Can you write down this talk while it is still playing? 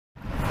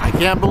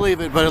Can't believe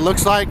it, but it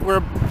looks like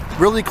we're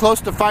really close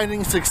to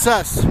finding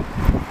success.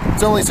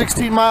 It's only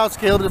 16 miles,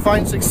 Caleb, to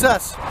find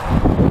success.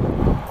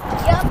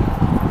 Yep.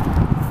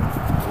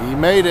 We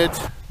made it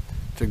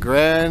to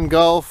Grand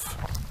Gulf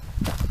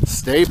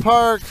State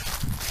Park.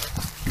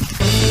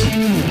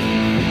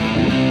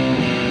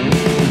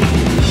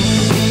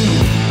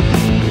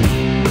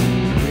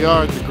 We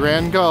are at the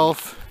Grand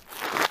Gulf.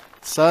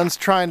 Sun's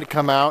trying to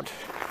come out.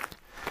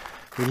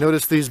 We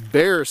noticed these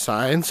bear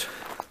signs.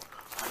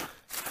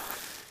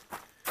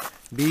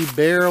 Be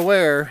bear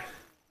aware.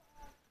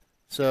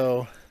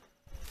 So,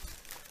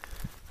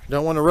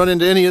 don't want to run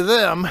into any of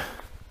them.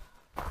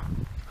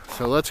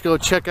 So let's go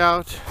check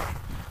out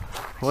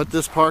what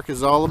this park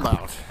is all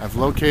about. I've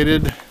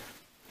located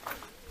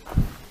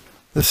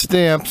the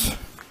stamps,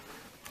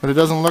 but it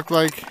doesn't look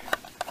like...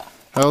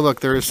 Oh look,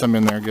 there is some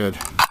in there, good.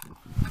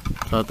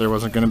 Thought there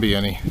wasn't going to be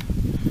any.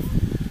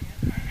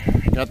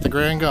 Got the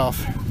Grand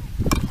Gulf.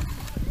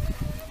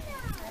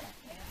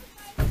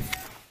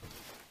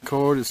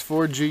 Code is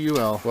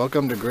 4GUL.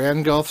 Welcome to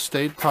Grand Gulf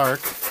State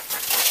Park.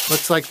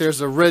 Looks like there's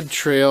a red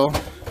trail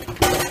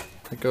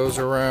that goes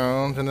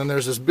around, and then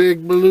there's this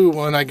big blue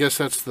one. I guess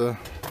that's the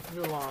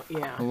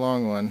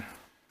long one.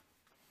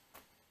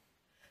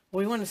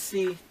 We want to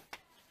see.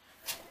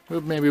 Well,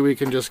 maybe we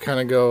can just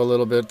kind of go a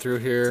little bit through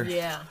here.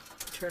 Yeah.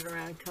 Turn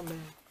around and come back.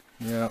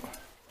 Yeah.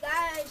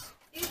 Guys,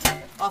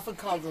 Often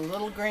called the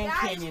Little Grand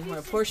Canyon, where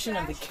a portion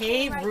of the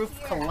cave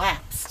roof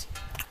collapsed.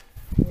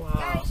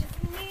 Wow.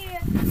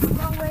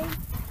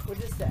 What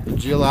is that? The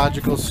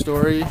geological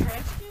story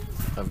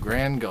of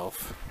Grand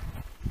Gulf.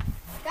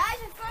 guys,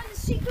 I found a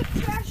secret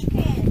trash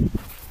can.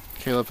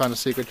 Caleb found a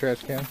secret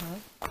trash can?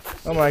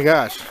 Oh my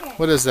gosh.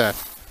 What is that?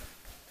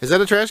 Is that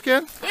a trash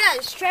can? Yeah,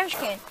 it's a trash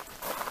can.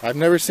 I've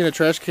never seen a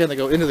trash can that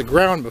go into the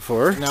ground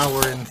before. Now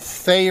we're in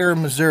Thayer,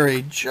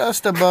 Missouri,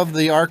 just above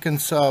the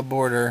Arkansas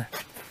border,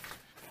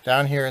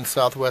 down here in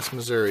southwest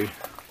Missouri.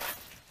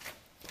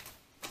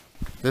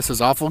 This is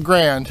awful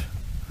grand.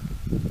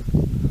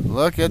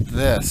 Look at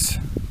this.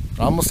 It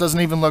almost doesn't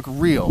even look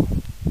real.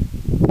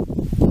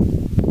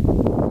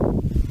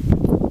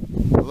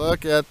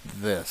 Look at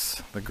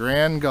this, the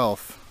Grand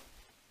Gulf.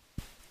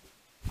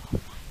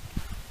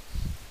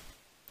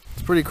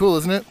 It's pretty cool,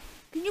 isn't it?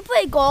 Can you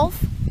play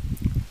golf?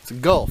 It's a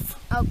gulf.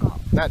 Oh,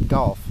 golf. Not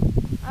golf.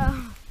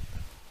 Oh.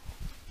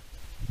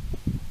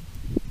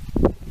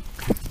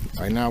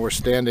 Right now we're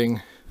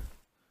standing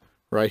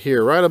right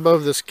here, right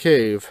above this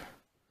cave.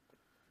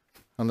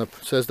 On the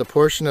says the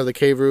portion of the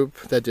cave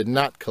roof that did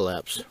not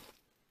collapse.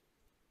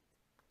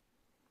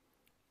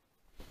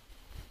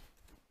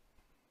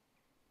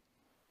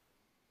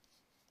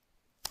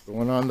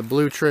 Going on the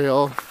blue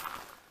trail.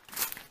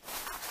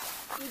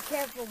 Be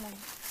careful, man.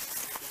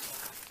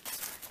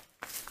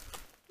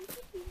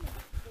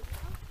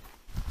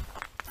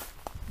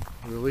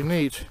 Really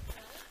neat.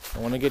 I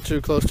don't want to get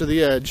too close to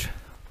the edge.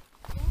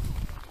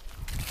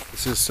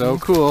 This is so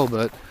cool,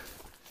 but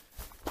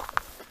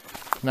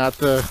not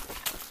the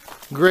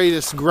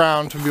greatest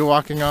ground to be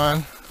walking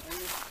on.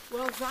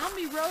 Well,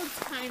 Zombie Road's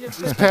kind of...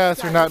 These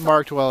paths are not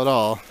marked well at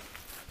all.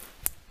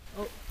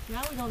 Oh,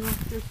 now we don't know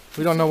if there's...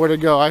 We don't know where to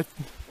go. Well,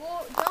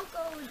 don't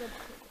go with the...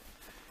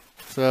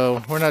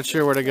 So we're not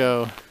sure where to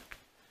go.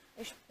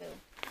 There's poo.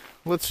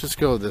 Let's just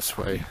go this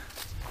way.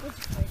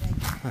 Which way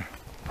then?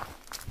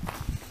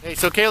 Hey,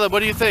 so Caleb, what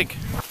do you think?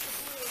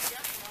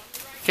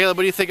 Caleb,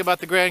 what do you think about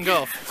the Grand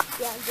Gulf?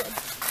 Yeah, good.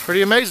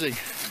 Pretty amazing.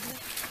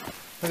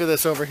 Look at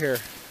this over here.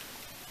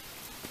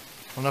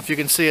 I don't know if you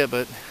can see it,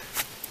 but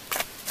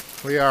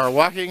we are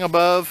walking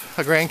above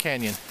a Grand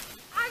Canyon.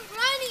 I'm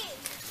running!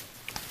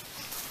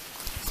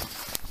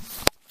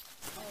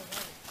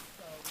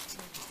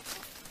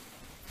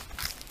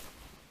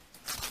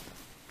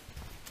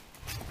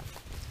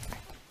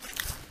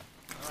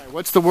 All right,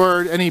 what's the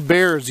word? Any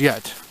bears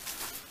yet?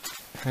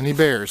 Any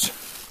bears?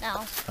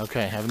 No.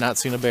 Okay, have not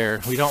seen a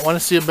bear. We don't want to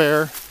see a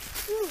bear.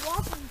 Ooh,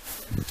 walking.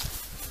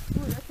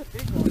 Ooh, that's a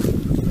big one.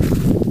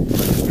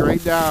 Look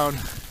straight down.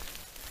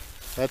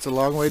 That's a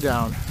long way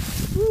down.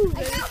 Ooh,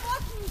 I got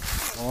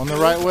walking. On the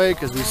right way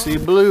because we see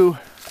blue.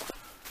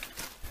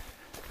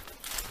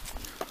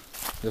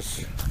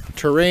 This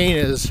terrain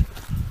is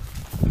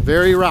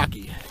very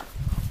rocky.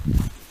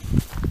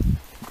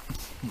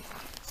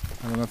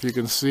 I don't know if you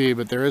can see,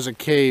 but there is a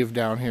cave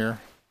down here.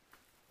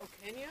 oh,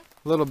 can you?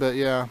 A little bit,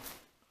 yeah.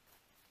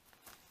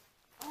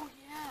 Oh,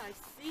 yeah, I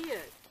see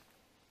it.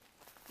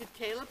 Did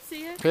Caleb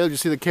see it? Caleb, you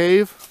see the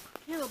cave?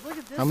 Caleb, look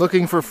at this. I'm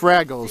looking for one.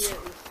 I Fraggles. see it.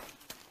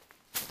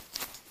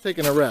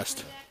 Taking a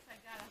rest. I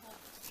got a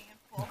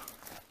whole handful.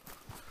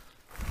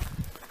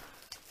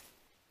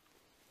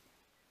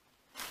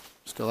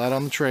 Still out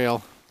on the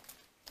trail.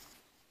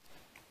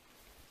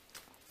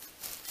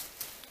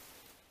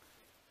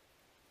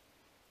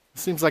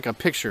 Seems like a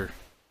picture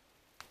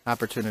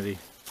opportunity.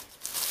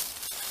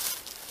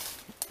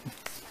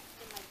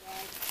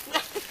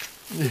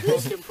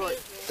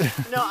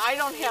 No, I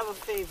don't have a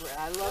favorite.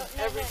 I love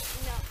every.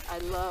 I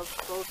love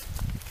both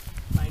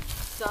my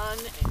son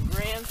and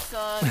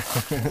grandson.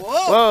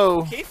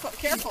 Whoa! Whoa!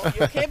 Careful!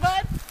 You okay,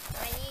 bud?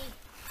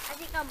 I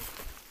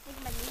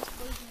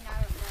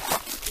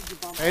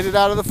Made it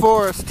out of the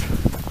forest.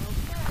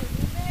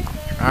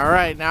 All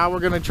right, now we're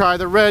gonna try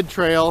the red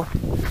trail.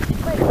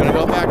 We're gonna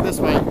go back this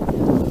way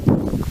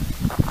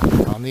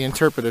on the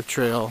interpretive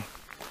trail.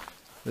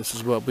 This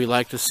is what we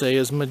like to say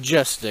is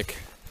majestic.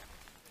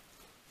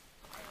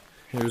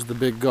 Here's the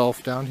big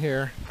gulf down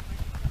here.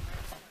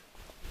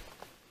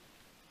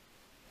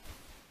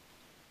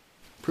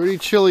 Pretty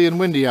chilly and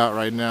windy out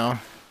right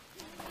now.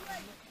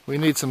 We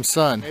need some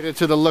sun. Made it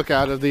to the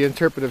lookout of the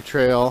interpretive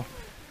trail,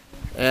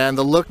 and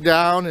the look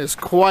down is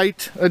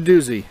quite a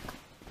doozy.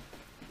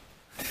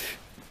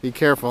 Be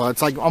careful,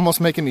 it's like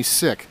almost making me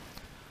sick.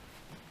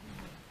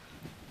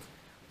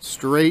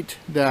 Straight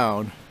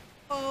down.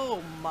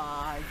 Oh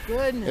my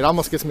goodness. It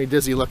almost gets me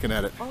dizzy looking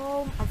at it.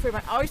 Oh, I'm afraid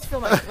I always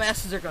feel my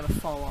glasses are going to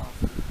fall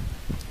off.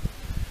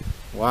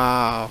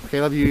 Wow.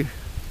 Caleb,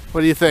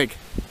 what do you think?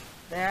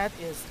 That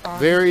is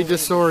Very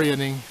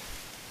disorienting.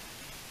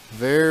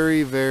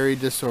 Very, very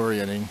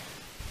disorienting.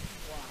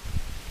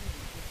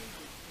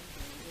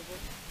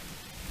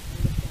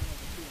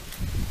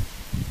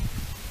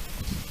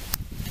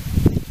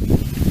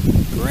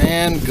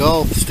 Grand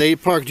Gulf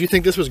State Park. Do you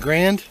think this was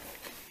grand?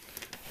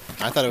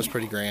 I thought it was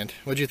pretty grand.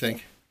 What'd you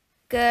think?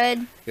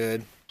 Good.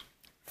 Good.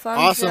 Thumbs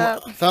Awesome.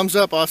 up. Thumbs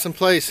up. Awesome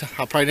place.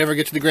 I'll probably never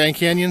get to the Grand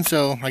Canyon,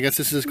 so I guess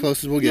this is as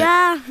close as we'll get.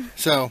 Yeah.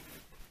 So,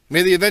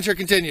 may the adventure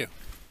continue.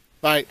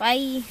 Bye. Bye.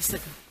 He's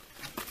looking.